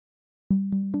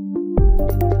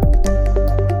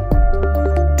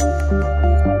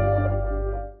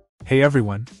Hey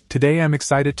everyone, today I'm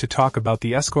excited to talk about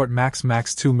the Escort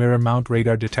Max2 mirror mount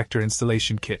radar detector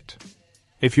installation kit.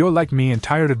 If you're like me and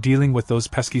tired of dealing with those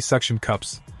pesky suction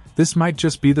cups, this might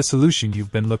just be the solution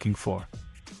you've been looking for.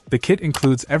 The kit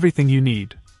includes everything you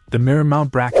need: the mirror mount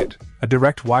bracket, a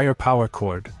direct wire power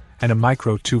cord, and a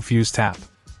micro 2 fuse tap.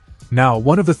 Now,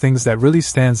 one of the things that really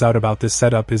stands out about this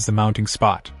setup is the mounting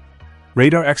spot.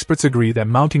 Radar experts agree that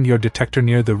mounting your detector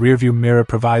near the rearview mirror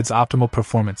provides optimal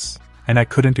performance, and I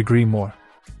couldn't agree more.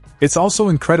 It's also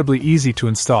incredibly easy to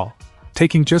install,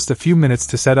 taking just a few minutes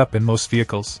to set up in most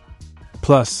vehicles.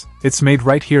 Plus, it's made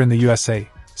right here in the USA,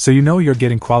 so you know you're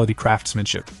getting quality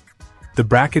craftsmanship. The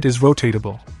bracket is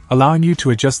rotatable, allowing you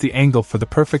to adjust the angle for the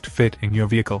perfect fit in your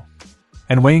vehicle.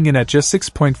 And weighing in at just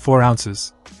 6.4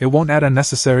 ounces, it won't add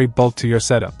unnecessary bulk to your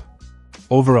setup.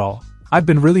 Overall, I've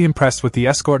been really impressed with the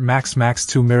Escort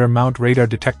Max2 mirror mount radar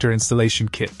detector installation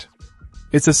kit.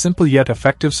 It's a simple yet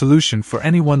effective solution for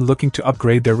anyone looking to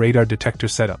upgrade their radar detector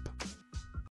setup.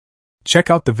 Check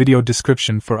out the video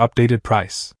description for updated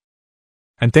price.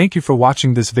 And thank you for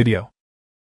watching this video.